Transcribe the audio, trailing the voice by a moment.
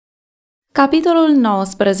Capitolul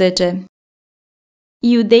 19.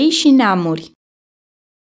 Iudei și neamuri.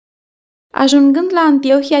 Ajungând la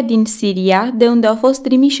Antiohia din Siria, de unde au fost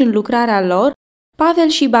trimiși în lucrarea lor, Pavel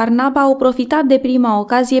și Barnaba au profitat de prima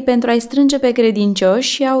ocazie pentru a-i strânge pe credincioși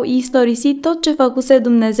și au istorisit tot ce făcuse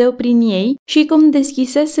Dumnezeu prin ei și cum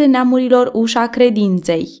deschisese neamurilor ușa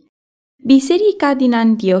credinței. Biserica din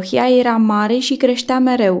Antiohia era mare și creștea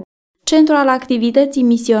mereu. Centru al activității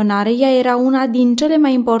misionare, ea era una din cele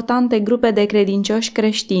mai importante grupe de credincioși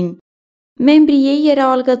creștini. Membrii ei erau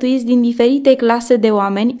alcătuiți din diferite clase de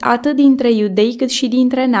oameni, atât dintre iudei cât și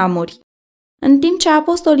dintre neamuri. În timp ce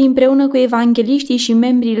apostolii împreună cu evangheliștii și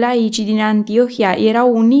membrii laici din Antiohia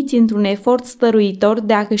erau uniți într-un efort stăruitor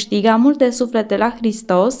de a câștiga multe suflete la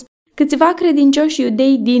Hristos, câțiva credincioși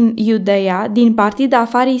iudei din Iudeea, din partida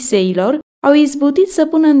fariseilor, au izbutit să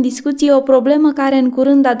pună în discuție o problemă care în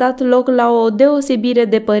curând a dat loc la o deosebire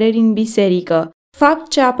de păreri în biserică, fapt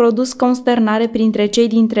ce a produs consternare printre cei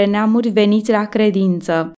dintre neamuri veniți la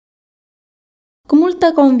credință. Cu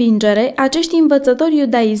multă convingere, acești învățători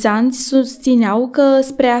iudaizanți susțineau că,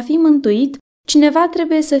 spre a fi mântuit, cineva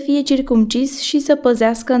trebuie să fie circumcis și să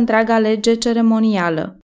păzească întreaga lege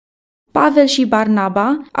ceremonială. Pavel și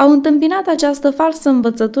Barnaba au întâmpinat această falsă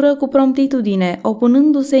învățătură cu promptitudine,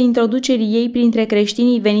 opunându-se introducerii ei printre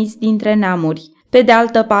creștinii veniți dintre neamuri. Pe de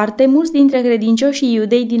altă parte, mulți dintre credincioșii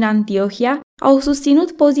iudei din Antiohia au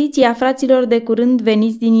susținut poziția fraților de curând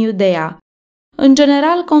veniți din Iudeea. În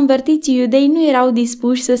general, convertiții iudei nu erau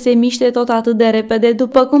dispuși să se miște tot atât de repede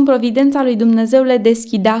după cum providența lui Dumnezeu le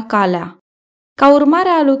deschidea calea. Ca urmare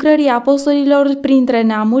a lucrării apostolilor printre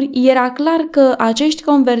neamuri, era clar că acești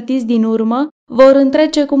convertiți din urmă vor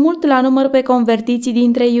întrece cu mult la număr pe convertiții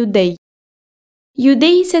dintre iudei.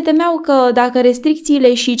 Iudeii se temeau că, dacă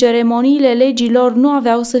restricțiile și ceremoniile legilor nu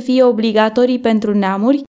aveau să fie obligatorii pentru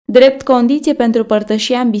neamuri, drept condiție pentru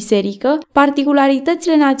părtășia în biserică,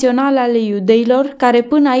 particularitățile naționale ale iudeilor, care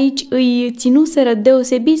până aici îi ținuseră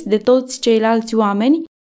deosebiți de toți ceilalți oameni,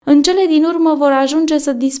 în cele din urmă vor ajunge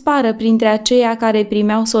să dispară printre aceia care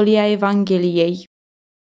primeau solia Evangheliei.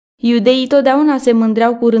 Iudeii totdeauna se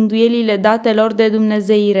mândreau cu rânduielile date lor de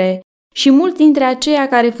dumnezeire și mulți dintre aceia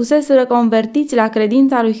care fuseseră convertiți la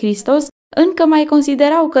credința lui Hristos încă mai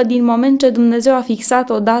considerau că din moment ce Dumnezeu a fixat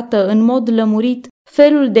odată în mod lămurit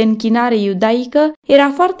felul de închinare iudaică, era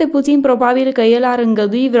foarte puțin probabil că el ar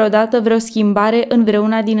îngădui vreodată vreo schimbare în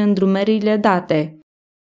vreuna din îndrumările date.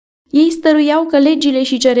 Ei stăruiau că legile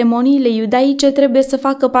și ceremoniile iudaice trebuie să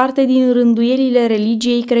facă parte din rânduielile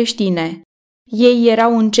religiei creștine. Ei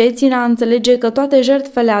erau înceți în a înțelege că toate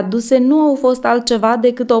jertfele aduse nu au fost altceva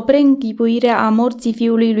decât o preînchipuire a morții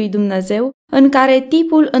Fiului lui Dumnezeu, în care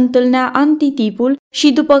tipul întâlnea antitipul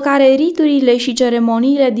și după care riturile și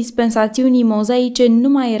ceremoniile dispensațiunii mozaice nu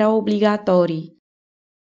mai erau obligatorii.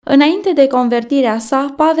 Înainte de convertirea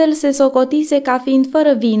sa, Pavel se socotise ca fiind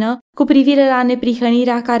fără vină cu privire la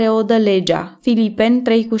neprihănirea care o dă legea, Filipeni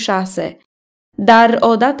 3,6. Dar,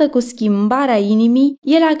 odată cu schimbarea inimii,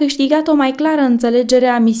 el a câștigat o mai clară înțelegere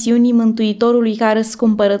a misiunii Mântuitorului ca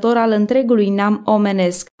răscumpărător al întregului neam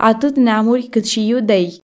omenesc, atât neamuri cât și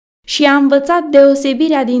iudei, și a învățat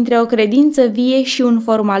deosebirea dintre o credință vie și un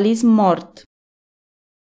formalism mort.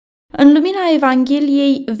 În lumina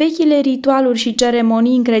Evangheliei, vechile ritualuri și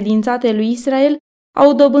ceremonii încredințate lui Israel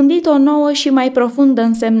au dobândit o nouă și mai profundă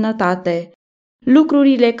însemnătate.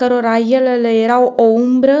 Lucrurile cărora ele le erau o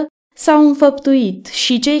umbră s-au înfăptuit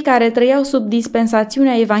și cei care trăiau sub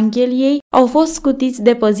dispensațiunea Evangheliei au fost scutiți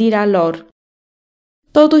de păzirea lor.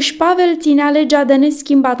 Totuși, Pavel ținea legea de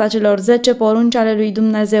neschimbat a celor 10 porunci ale lui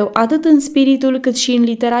Dumnezeu, atât în spiritul cât și în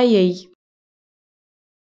litera ei.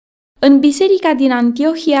 În biserica din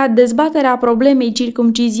Antiohia, dezbaterea problemei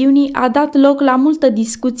circumciziunii a dat loc la multă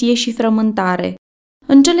discuție și frământare.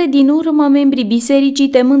 În cele din urmă, membrii bisericii,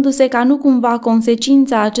 temându-se ca nu cumva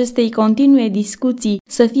consecința acestei continue discuții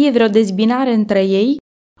să fie vreo dezbinare între ei,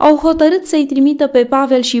 au hotărât să-i trimită pe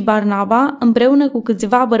Pavel și Barnaba, împreună cu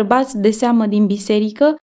câțiva bărbați de seamă din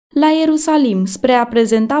biserică, la Ierusalim, spre a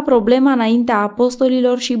prezenta problema înaintea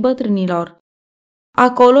apostolilor și bătrânilor.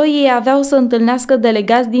 Acolo ei aveau să întâlnească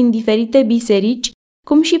delegați din diferite biserici,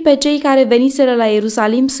 cum și pe cei care veniseră la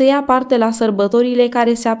Ierusalim să ia parte la sărbătorile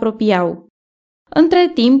care se apropiau.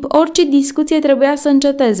 Între timp, orice discuție trebuia să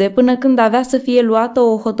înceteze până când avea să fie luată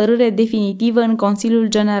o hotărâre definitivă în Consiliul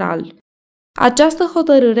General. Această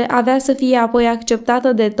hotărâre avea să fie apoi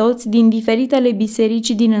acceptată de toți din diferitele biserici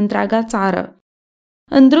din întreaga țară.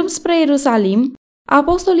 În drum spre Ierusalim,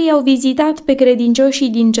 apostolii au vizitat pe credincioșii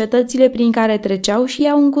din cetățile prin care treceau și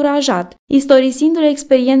i-au încurajat, istorisindu-le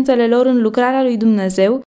experiențele lor în lucrarea lui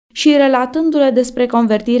Dumnezeu și relatându-le despre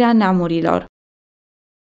convertirea neamurilor.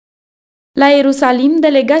 La Ierusalim,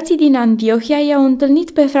 delegații din Antiohia i-au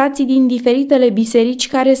întâlnit pe frații din diferitele biserici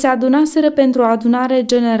care se adunaseră pentru o adunare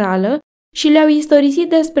generală și le-au istorisit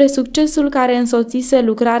despre succesul care însoțise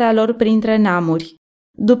lucrarea lor printre neamuri.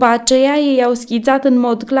 După aceea, ei au schițat în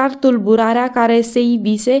mod clar tulburarea care se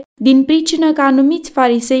ivise din pricină că anumiți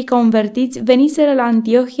farisei convertiți veniseră la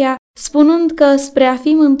Antiohia spunând că, spre a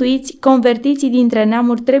fi mântuiți, convertiții dintre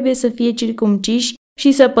neamuri trebuie să fie circumciși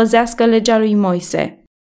și să păzească legea lui Moise.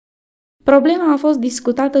 Problema a fost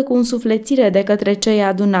discutată cu însuflețire de către cei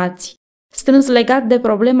adunați. Strâns legat de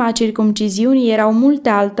problema circumciziunii erau multe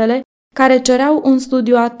altele care cereau un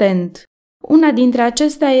studiu atent. Una dintre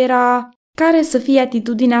acestea era care să fie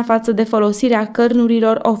atitudinea față de folosirea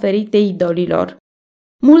cărnurilor oferite idolilor.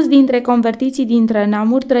 Mulți dintre convertiții dintre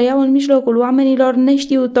neamuri trăiau în mijlocul oamenilor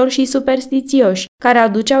neștiutori și superstițioși, care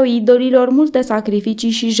aduceau idolilor multe sacrificii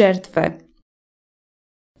și jertfe.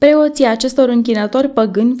 Preoții acestor închinători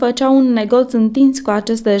păgâni făceau un negoț întins cu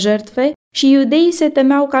aceste jertfe și iudeii se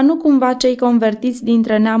temeau ca nu cumva cei convertiți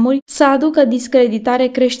dintre neamuri să aducă discreditare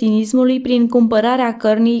creștinismului prin cumpărarea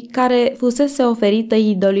cărnii care fusese oferită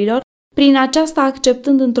idolilor, prin aceasta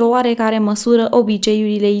acceptând într-o oarecare măsură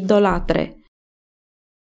obiceiurile idolatre.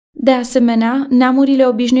 De asemenea, neamurile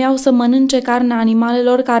obișnuiau să mănânce carnea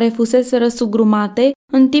animalelor care fuseseră sugrumate,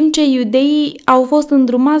 în timp ce iudeii au fost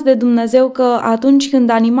îndrumați de Dumnezeu că atunci când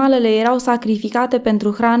animalele erau sacrificate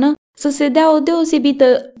pentru hrană, să se dea o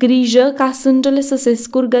deosebită grijă ca sângele să se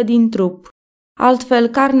scurgă din trup. Altfel,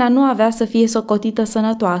 carnea nu avea să fie socotită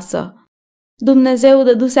sănătoasă. Dumnezeu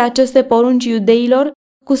dăduse aceste porunci iudeilor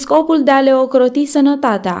cu scopul de a le ocroti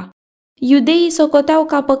sănătatea. Iudeii socoteau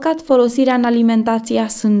ca păcat folosirea în alimentația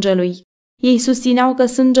sângelui. Ei susțineau că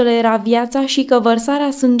sângele era viața și că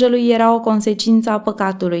vărsarea sângelui era o consecință a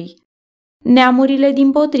păcatului. Neamurile,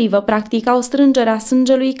 dimpotrivă, practicau strângerea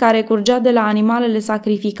sângelui care curgea de la animalele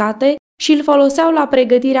sacrificate și îl foloseau la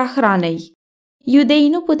pregătirea hranei. Iudeii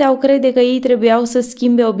nu puteau crede că ei trebuiau să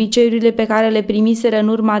schimbe obiceiurile pe care le primiseră în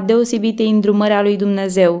urma deosebitei îndrumări a lui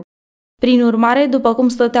Dumnezeu. Prin urmare, după cum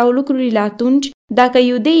stăteau lucrurile atunci, dacă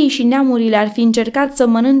iudeii și neamurile ar fi încercat să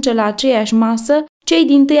mănânce la aceeași masă, cei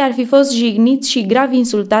dintâi ar fi fost jigniți și grav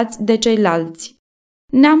insultați de ceilalți.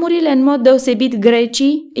 Neamurile, în mod deosebit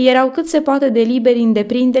grecii, erau cât se poate de liberi în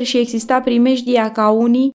deprinderi și exista primejdia ca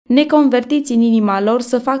unii, neconvertiți în inima lor,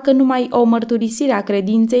 să facă numai o mărturisire a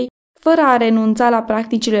credinței, fără a renunța la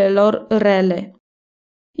practicile lor rele.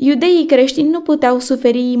 Iudeii creștini nu puteau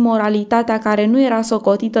suferi imoralitatea care nu era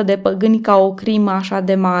socotită de păgâni ca o crimă așa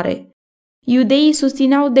de mare. Iudeii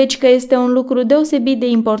susțineau deci că este un lucru deosebit de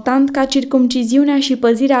important ca circumciziunea și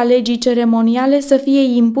păzirea legii ceremoniale să fie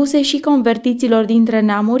impuse și convertiților dintre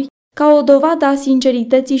neamuri ca o dovadă a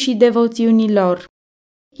sincerității și devoțiunii lor.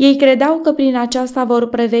 Ei credeau că prin aceasta vor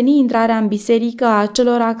preveni intrarea în biserică a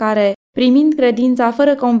acelora care, primind credința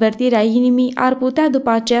fără convertirea inimii, ar putea după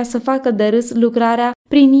aceea să facă de râs lucrarea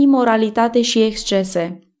prin imoralitate și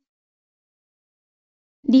excese.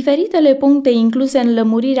 Diferitele puncte incluse în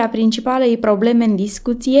lămurirea principalei probleme în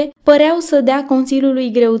discuție păreau să dea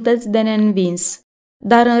Consiliului greutăți de neînvins.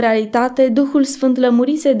 Dar în realitate Duhul Sfânt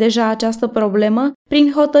lămurise deja această problemă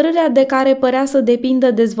prin hotărârea de care părea să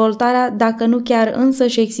depindă dezvoltarea, dacă nu chiar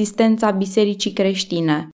însăși existența bisericii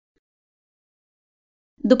creștine.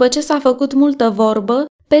 După ce s-a făcut multă vorbă,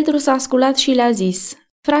 Petru s-a sculat și le-a zis: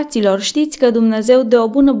 Fraților, știți că Dumnezeu de o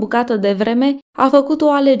bună bucată de vreme a făcut o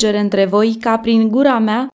alegere între voi ca prin gura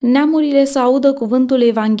mea neamurile să audă cuvântul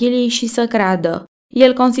Evangheliei și să creadă.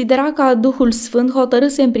 El considera că Duhul Sfânt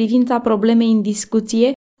hotărâse în privința problemei în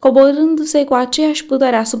discuție, coborându-se cu aceeași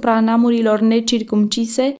putere asupra neamurilor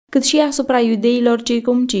necircumcise, cât și asupra iudeilor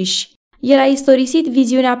circumciși. El a istorisit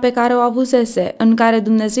viziunea pe care o avusese, în care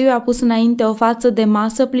Dumnezeu a pus înainte o față de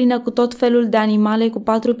masă plină cu tot felul de animale cu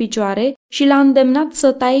 4 picioare și l-a îndemnat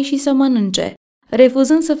să taie și să mănânce.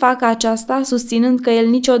 Refuzând să facă aceasta, susținând că el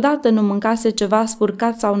niciodată nu mâncase ceva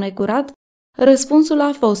spurcat sau necurat, răspunsul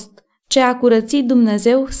a fost: ce a curățit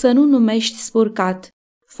Dumnezeu să nu numești spurcat.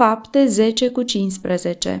 Fapte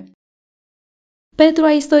 10:15. Petru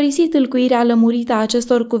a istorisit tâlcuirea lămurită a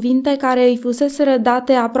acestor cuvinte care îi fuseseră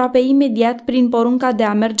date aproape imediat prin porunca de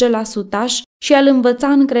a merge la sutaș și a-l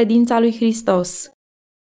învăța în credința lui Hristos.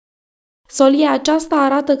 Solia aceasta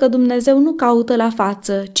arată că Dumnezeu nu caută la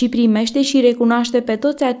față, ci primește și recunoaște pe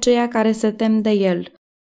toți aceia care se tem de El.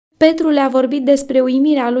 Petru le-a vorbit despre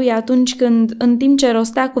uimirea lui atunci când, în timp ce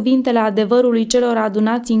rostea cuvintele adevărului celor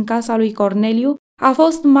adunați în casa lui Corneliu, a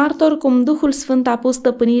fost martor cum Duhul Sfânt a pus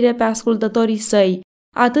stăpânire pe ascultătorii săi,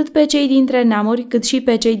 atât pe cei dintre neamuri cât și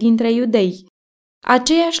pe cei dintre iudei.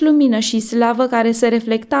 Aceeași lumină și slavă care se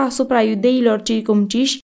reflecta asupra iudeilor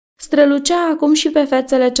circumciși strălucea acum și pe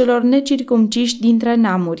fețele celor necircumciși dintre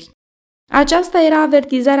neamuri. Aceasta era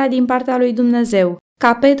avertizarea din partea lui Dumnezeu,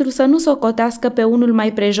 ca Petru să nu socotească pe unul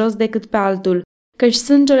mai prejos decât pe altul, căci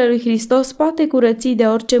sângele lui Hristos poate curăți de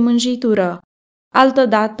orice mânjitură.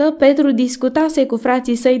 Altădată, Petru discutase cu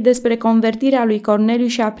frații săi despre convertirea lui Corneliu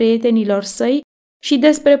și a prietenilor săi și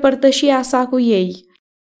despre părtășia sa cu ei.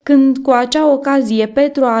 Când cu acea ocazie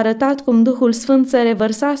Petru a arătat cum Duhul Sfânt se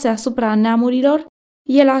revărsase asupra neamurilor,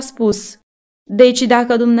 el a spus: deci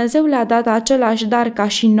dacă Dumnezeu le-a dat același dar ca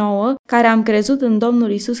și nouă, care am crezut în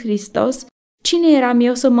Domnul Iisus Hristos, cine eram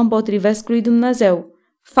eu să mă împotrivesc lui Dumnezeu?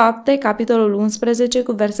 Fapte, capitolul 11,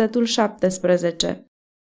 cu versetul 17.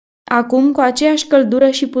 Acum, cu aceeași căldură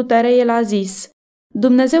și putere, el a zis: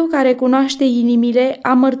 Dumnezeu care cunoaște inimile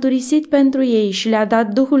a mărturisit pentru ei și le-a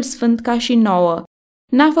dat Duhul Sfânt ca și nouă.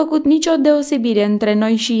 N-a făcut nicio deosebire între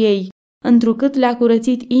noi și ei, întrucât le-a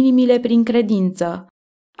curățit inimile prin credință.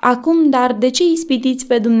 Acum, dar, de ce ispitiți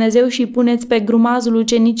pe Dumnezeu și puneți pe grumazul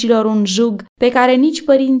ucenicilor un jug pe care nici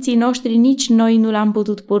părinții noștri, nici noi nu l-am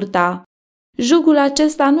putut purta? Jugul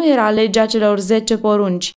acesta nu era legea celor 10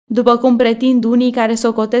 porunci, după cum pretind unii care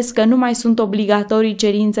socotesc că nu mai sunt obligatorii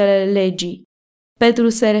cerințele legii. Petru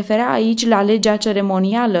se referea aici la legea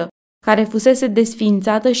ceremonială, care fusese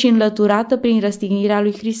desființată și înlăturată prin răstignirea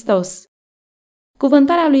lui Hristos.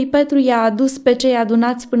 Cuvântarea lui Petru i-a adus pe cei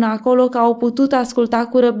adunați până acolo că au putut asculta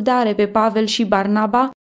cu răbdare pe Pavel și Barnaba,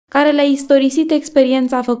 care le-a istorisit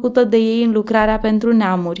experiența făcută de ei în lucrarea pentru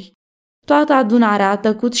neamuri. Toată adunarea a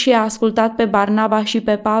tăcut și a ascultat pe Barnaba și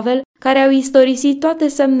pe Pavel, care au istorisit toate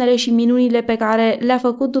semnele și minunile pe care le-a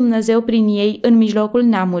făcut Dumnezeu prin ei în mijlocul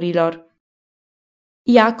neamurilor.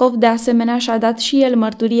 Iacov, de asemenea, și-a dat și el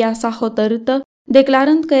mărturia sa hotărâtă,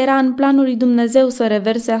 declarând că era în planul lui Dumnezeu să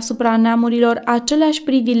reverse asupra neamurilor aceleași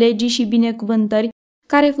privilegii și binecuvântări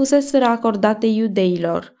care fuseseră acordate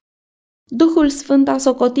iudeilor. Duhul Sfânt a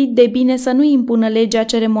socotit de bine să nu impună legea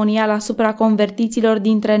ceremonială asupra convertiților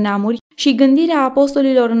dintre neamuri și gândirea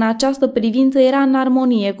apostolilor în această privință era în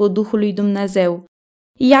armonie cu Duhul lui Dumnezeu.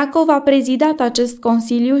 Iacov a prezidat acest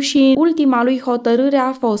consiliu și ultima lui hotărâre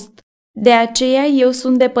a fost: de aceea eu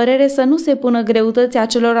sunt de părere să nu se pună greutăți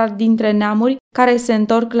acelora dintre neamuri care se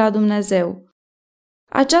întorc la Dumnezeu.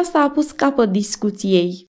 Aceasta a pus capăt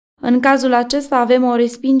discuției. În cazul acesta avem o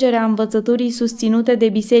respingere a învățăturii susținute de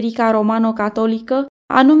Biserica Romano-Catolică,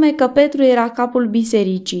 anume că Petru era capul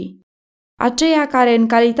bisericii. Aceia care în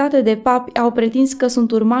calitate de papi au pretins că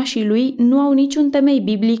sunt urmașii lui nu au niciun temei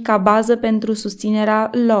biblic ca bază pentru susținerea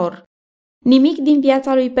lor. Nimic din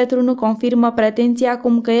viața lui Petru nu confirmă pretenția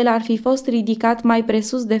cum că el ar fi fost ridicat mai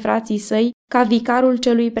presus de frații săi ca vicarul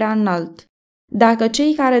celui prea înalt. Dacă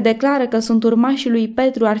cei care declară că sunt urmașii lui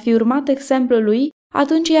Petru ar fi urmat exemplul lui,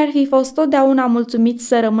 atunci i-ar fi fost totdeauna mulțumiți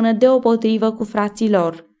să rămână deopotrivă cu frații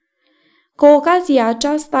lor. Cu ocazia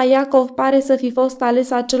aceasta, Iacov pare să fi fost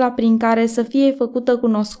ales acela prin care să fie făcută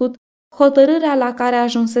cunoscut hotărârea la care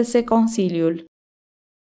ajunsese Consiliul.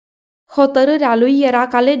 Hotărârea lui era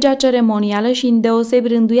ca legea ceremonială și îndeosebi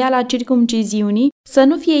rânduiala circumciziunii să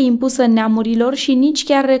nu fie impusă neamurilor și nici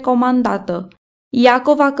chiar recomandată.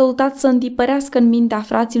 Iacov a căutat să întipărească în mintea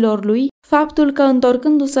fraților lui faptul că,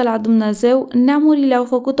 întorcându-se la Dumnezeu, neamurile au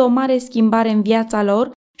făcut o mare schimbare în viața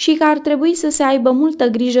lor și că ar trebui să se aibă multă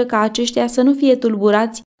grijă ca aceștia să nu fie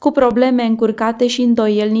tulburați cu probleme încurcate și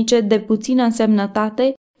îndoielnice de puțină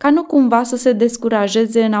însemnătate, ca nu cumva să se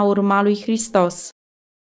descurajeze în a urma lui Hristos.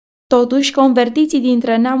 Totuși, convertiții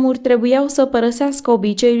dintre neamuri trebuiau să părăsească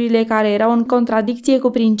obiceiurile care erau în contradicție cu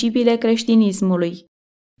principiile creștinismului.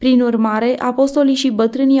 Prin urmare, apostolii și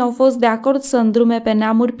bătrânii au fost de acord să îndrume pe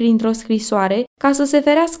neamuri printr-o scrisoare ca să se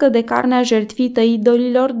ferească de carnea jertfită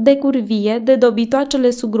idolilor, de curvie, de dobitoacele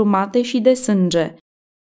sugrumate și de sânge.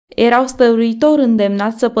 Erau stăruitor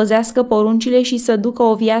îndemnați să păzească poruncile și să ducă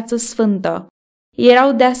o viață sfântă.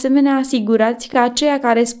 Erau de asemenea asigurați că aceia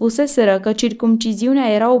care spuseseră că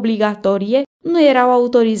circumciziunea era obligatorie nu erau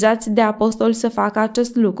autorizați de apostoli să facă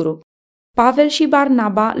acest lucru. Pavel și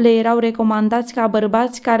Barnaba le erau recomandați ca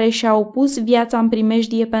bărbați care și-au pus viața în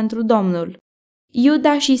primejdie pentru Domnul.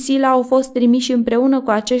 Iuda și Sila au fost trimiși împreună cu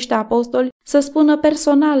acești apostoli să spună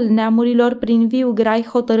personal neamurilor prin viu grai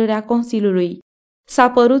hotărârea Consiliului. S-a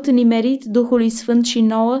părut nimerit Duhului Sfânt și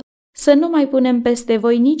nouă să nu mai punem peste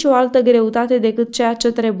voi nicio altă greutate decât ceea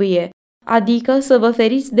ce trebuie, adică să vă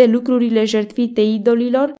feriți de lucrurile jertfite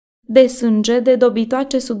idolilor, de sânge, de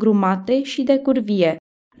dobitoace sugrumate și de curvie,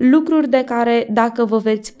 lucruri de care, dacă vă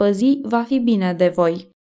veți păzi, va fi bine de voi.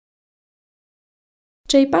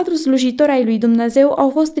 Cei 4 slujitori ai lui Dumnezeu au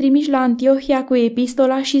fost trimiși la Antiohia cu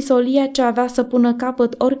epistola și solia ce avea să pună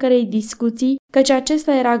capăt oricărei discuții căci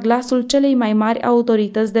acesta era glasul celei mai mari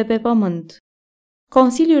autorități de pe pământ.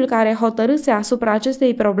 Consiliul care hotărâse asupra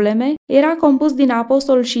acestei probleme era compus din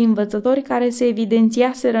apostoli și învățători care se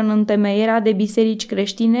evidențiaseră în întemeierea de biserici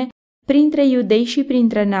creștine printre iudei și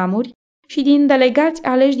printre neamuri și din delegați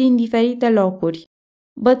aleși din diferite locuri.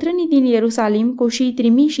 Bătrânii din Ierusalim, cu și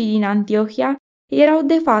trimișii din Antiohia, erau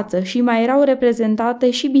de față și mai erau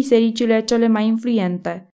reprezentate și bisericile cele mai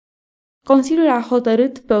influente. Consiliul a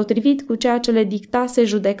hotărât, potrivit cu ceea ce le dictase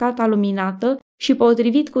judecata luminată și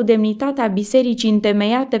potrivit cu demnitatea bisericii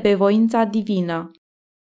întemeiate pe voința divină.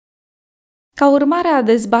 Ca urmare a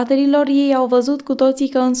dezbaterilor, ei au văzut cu toții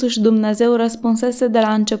că însuși Dumnezeu răspunsese de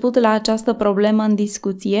la început la această problemă în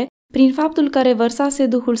discuție, prin faptul că revărsase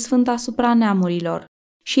Duhul Sfânt asupra neamurilor,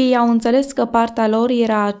 și ei au înțeles că partea lor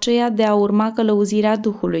era aceea de a urma călăuzirea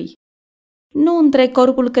Duhului. Nu întreg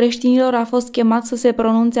corpul creștinilor a fost chemat să se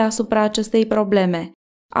pronunțe asupra acestei probleme.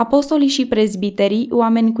 Apostolii și prezbiterii,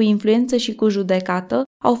 oameni cu influență și cu judecată,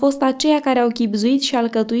 au fost aceia care au chibzuit și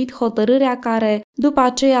alcătuit hotărârea care, după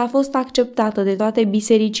aceea, a fost acceptată de toate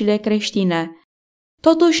bisericile creștine.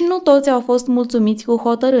 Totuși, nu toți au fost mulțumiți cu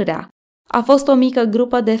hotărârea. A fost o mică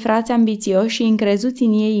grupă de frați ambițioși și încrezuți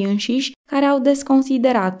în ei înșiși care au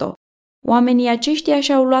desconsiderat-o. Oamenii aceștia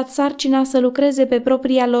și-au luat sarcina să lucreze pe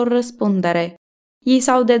propria lor răspundere. Ei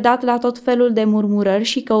s-au dedat la tot felul de murmurări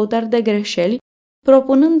și căutări de greșeli,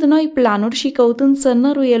 propunând noi planuri și căutând să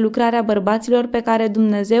năruie lucrarea bărbaților pe care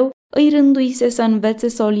Dumnezeu îi rânduise să învețe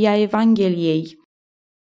solia Evangheliei.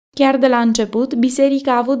 Chiar de la început,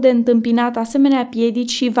 biserica a avut de întâmpinat asemenea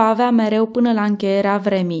piedici și va avea mereu până la încheierea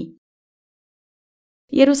vremii.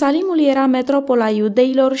 Ierusalimul era metropola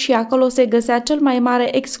iudeilor și acolo se găsea cel mai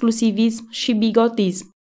mare exclusivism și bigotism.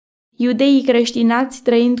 Iudeii creștinați,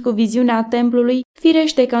 trăind cu viziunea templului,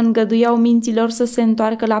 firește că îngăduiau minților să se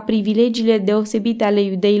întoarcă la privilegiile deosebite ale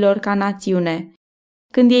iudeilor ca națiune.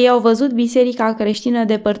 Când ei au văzut biserica creștină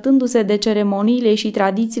depărtându-se de ceremoniile și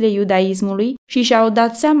tradițiile iudaismului și și-au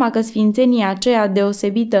dat seama că sfințenia aceea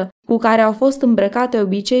deosebită cu care au fost îmbrăcate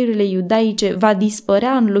obiceiurile iudaice va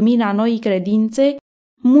dispărea în lumina noii credințe,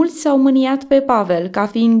 mulți s-au mâniat pe Pavel ca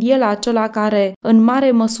fiind el acela care, în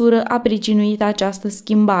mare măsură, a pricinuit această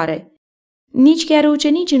schimbare. Nici chiar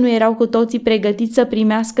ucenicii nu erau cu toții pregătiți să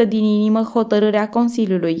primească din inimă hotărârea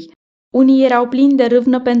Consiliului. Unii erau plini de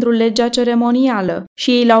râvnă pentru legea ceremonială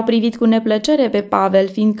și ei l-au privit cu neplăcere pe Pavel,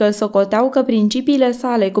 fiindcă socoteau că principiile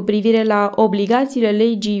sale cu privire la obligațiile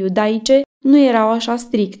legii iudaice nu erau așa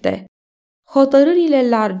stricte. Hotărârile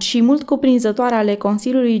largi și mult cuprinzătoare ale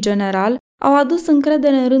Consiliului General au adus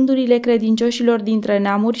încredere în rândurile credincioșilor dintre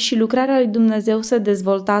neamuri și lucrarea lui Dumnezeu se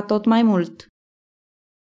dezvolta tot mai mult.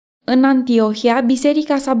 În Antiohia,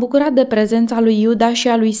 biserica s-a bucurat de prezența lui Iuda și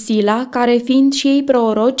a lui Sila, care, fiind și ei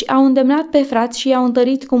proroci, au îndemnat pe frați și i-au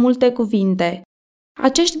întărit cu multe cuvinte.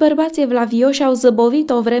 Acești bărbați evlavioși au zăbovit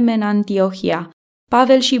o vreme în Antiohia.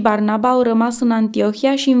 Pavel și Barnaba au rămas în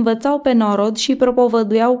Antiohia și învățau pe norod și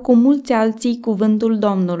propovăduiau cu mulți alții cuvântul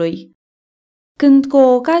Domnului. Când cu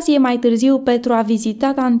o ocazie mai târziu Petru a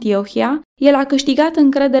vizitat Antiohia, el a câștigat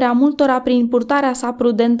încrederea multora prin purtarea sa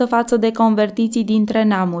prudentă față de convertiții dintre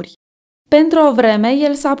neamuri. Pentru o vreme,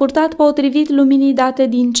 el s-a purtat potrivit luminii date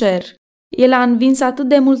din cer. El a învins atât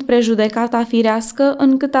de mult prejudecata firească,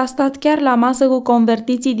 încât a stat chiar la masă cu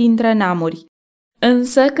convertiții dintre neamuri.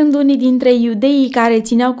 Însă, când unii dintre iudeii care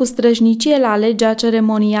țineau cu străjnicie la legea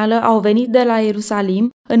ceremonială au venit de la Ierusalim,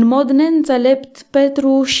 în mod neînțelept,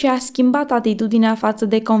 Petru și-a schimbat atitudinea față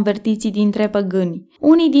de convertiții dintre păgâni.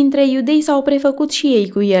 Unii dintre iudei s-au prefăcut și ei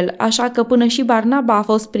cu el, așa că până și Barnaba a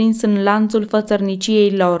fost prins în lanțul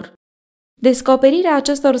fățărniciei lor. Descoperirea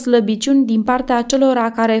acestor slăbiciuni din partea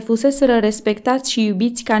acelora care fuseseră respectați și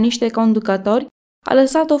iubiți ca niște conducători a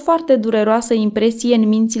lăsat o foarte dureroasă impresie în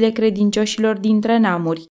mințile credincioșilor dintre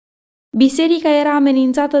neamuri. Biserica era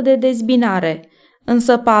amenințată de dezbinare,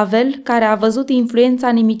 însă Pavel, care a văzut influența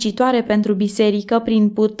nimicitoare pentru biserică prin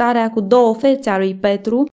purtarea cu două fețe a lui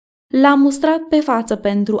Petru, l-a mustrat pe față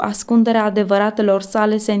pentru ascunderea adevăratelor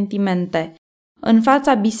sale sentimente. În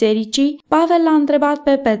fața bisericii, Pavel l-a întrebat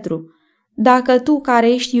pe Petru: „Dacă tu, care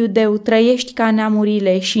ești iudeu, trăiești ca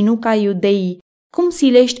neamurile și nu ca iudeii, cum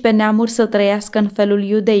silești pe neamuri să trăiască în felul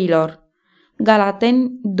iudeilor?”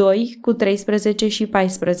 Galateni 2, cu 13 și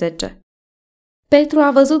 14. Petru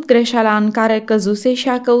a văzut greșeala în care căzuse și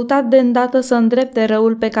a căutat de îndată să îndrepte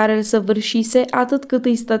răul pe care îl săvârșise atât cât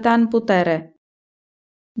îi stătea în putere.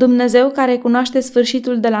 Dumnezeu, care cunoaște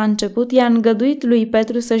sfârșitul de la început, i-a îngăduit lui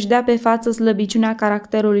Petru să-și dea pe față slăbiciunea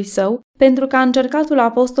caracterului său, pentru ca încercatul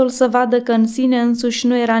apostol să vadă că în sine însuși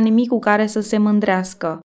nu era nimic cu care să se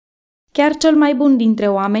mândrească. Chiar cel mai bun dintre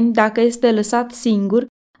oameni, dacă este lăsat singur,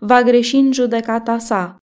 va greși în judecata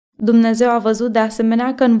sa. Dumnezeu a văzut de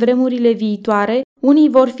asemenea că în vremurile viitoare unii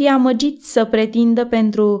vor fi amăgiți să pretindă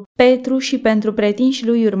pentru Petru și pentru pretinși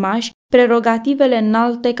lui urmași prerogativele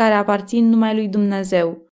înalte care aparțin numai lui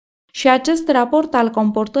Dumnezeu. Și acest raport al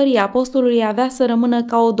comportării apostolului avea să rămână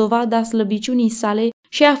ca o dovadă a slăbiciunii sale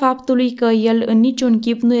și a faptului că el în niciun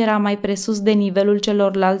chip nu era mai presus de nivelul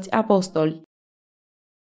celorlalți apostoli.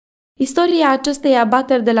 Istoria acestei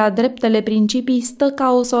abateri de la dreptele principii stă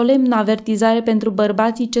ca o solemnă avertizare pentru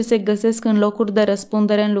bărbații ce se găsesc în locuri de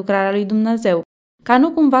răspundere în lucrarea lui Dumnezeu, ca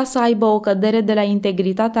nu cumva să aibă o cădere de la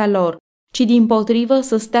integritatea lor, ci dimpotrivă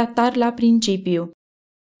să stea tari la principiu.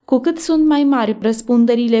 Cu cât sunt mai mari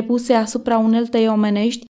răspunderile puse asupra uneltei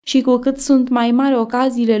omenești și cu cât sunt mai mari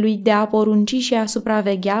ocaziile lui de a porunci și a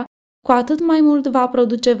supraveghea, cu atât mai mult va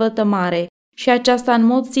produce vătămare, și aceasta în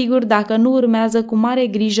mod sigur dacă nu urmează cu mare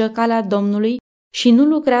grijă calea Domnului și nu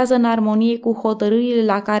lucrează în armonie cu hotărârile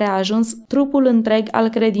la care a ajuns trupul întreg al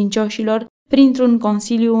credincioșilor printr-un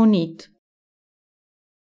consiliu unit.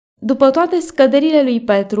 După toate scăderile lui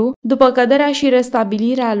Petru, după căderea și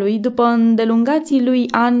restabilirea lui, după îndelungații lui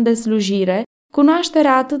ani de slujire,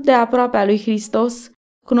 cunoașterea atât de aproape a lui Hristos,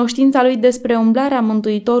 cunoștința lui despre umblarea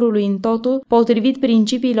Mântuitorului în totul, potrivit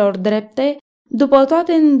principiilor drepte, după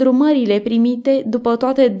toate îndrumările primite, după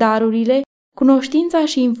toate darurile, cunoștința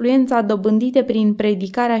și influența dobândite prin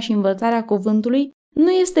predicarea și învățarea cuvântului, nu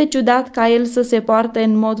este ciudat ca el să se poarte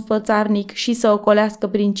în mod fățarnic și să ocolească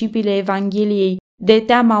principiile Evangheliei de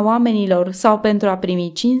teama oamenilor sau pentru a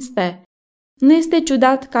primi cinste? Nu este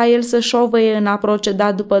ciudat ca el să șovăie în a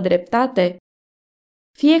proceda după dreptate?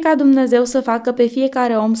 Fie ca Dumnezeu să facă pe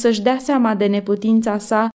fiecare om să-și dea seama de neputința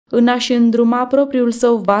sa în a-și îndruma propriul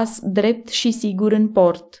său vas drept și sigur în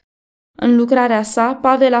port. În lucrarea sa,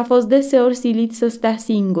 Pavel a fost deseori silit să stea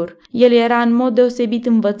singur. El era în mod deosebit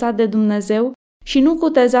învățat de Dumnezeu și nu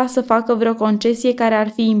cuteza să facă vreo concesie care ar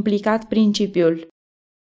fi implicat principiul.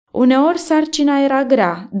 Uneori sarcina era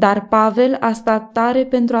grea, dar Pavel a stat tare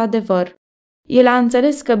pentru adevăr. El a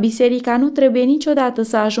înțeles că biserica nu trebuie niciodată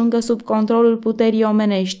să ajungă sub controlul puterii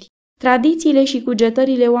omenești. Tradițiile și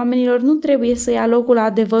cugetările oamenilor nu trebuie să ia locul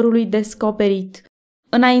adevărului descoperit.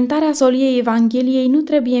 Înaintarea soliei Evangheliei nu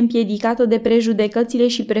trebuie împiedicată de prejudecățile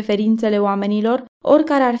și preferințele oamenilor,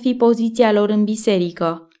 oricare ar fi poziția lor în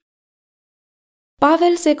biserică.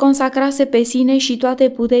 Pavel se consacrase pe sine și toate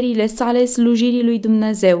puterile sale slujirii lui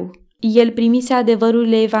Dumnezeu. El primise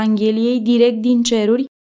adevărurile Evangheliei direct din ceruri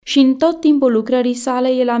și în tot timpul lucrării sale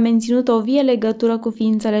el a menținut o vie legătură cu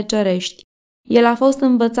ființele cerești. El a fost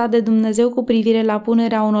învățat de Dumnezeu cu privire la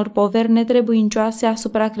punerea unor poveri netrebuincioase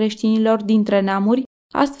asupra creștinilor dintre neamuri,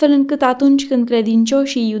 astfel încât atunci când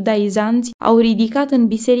credincioșii iudaizanți au ridicat în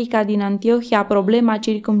biserica din Antiohia problema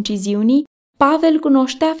circumciziunii, Pavel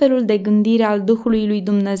cunoștea felul de gândire al Duhului lui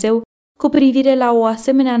Dumnezeu cu privire la o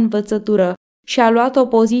asemenea învățătură și a luat o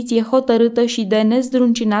poziție hotărâtă și de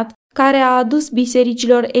nezdruncinat care a adus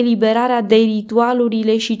bisericilor eliberarea de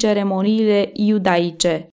ritualurile și ceremoniile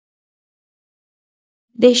iudaice.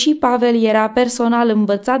 Deși Pavel era personal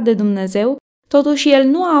învățat de Dumnezeu, totuși el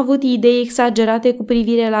nu a avut idei exagerate cu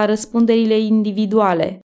privire la răspunderile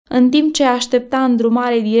individuale. În timp ce aștepta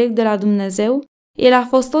îndrumare direct de la Dumnezeu, el a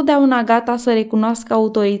fost totdeauna gata să recunoască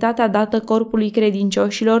autoritatea dată corpului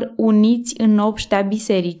credincioșilor uniți în obștea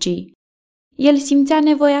bisericii. El simțea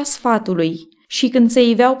nevoia sfatului și când se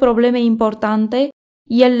iveau probleme importante,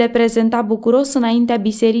 el le prezenta bucuros înaintea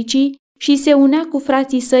bisericii și se unea cu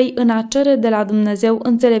frații săi în a cere de la Dumnezeu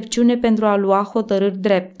înțelepciune pentru a lua hotărâri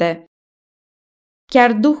drepte.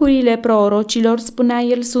 Chiar duhurile prorocilor, spunea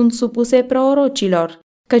el, sunt supuse prorocilor,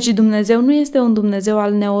 căci Dumnezeu nu este un Dumnezeu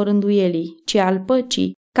al neorânduielii, ci al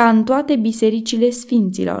păcii, ca în toate bisericile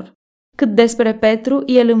sfinților. Cât despre Petru,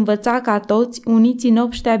 el învăța ca toți, uniți în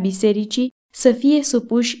obștea bisericii, să fie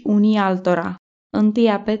supuși unii altora. 1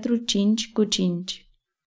 Petru 5:5.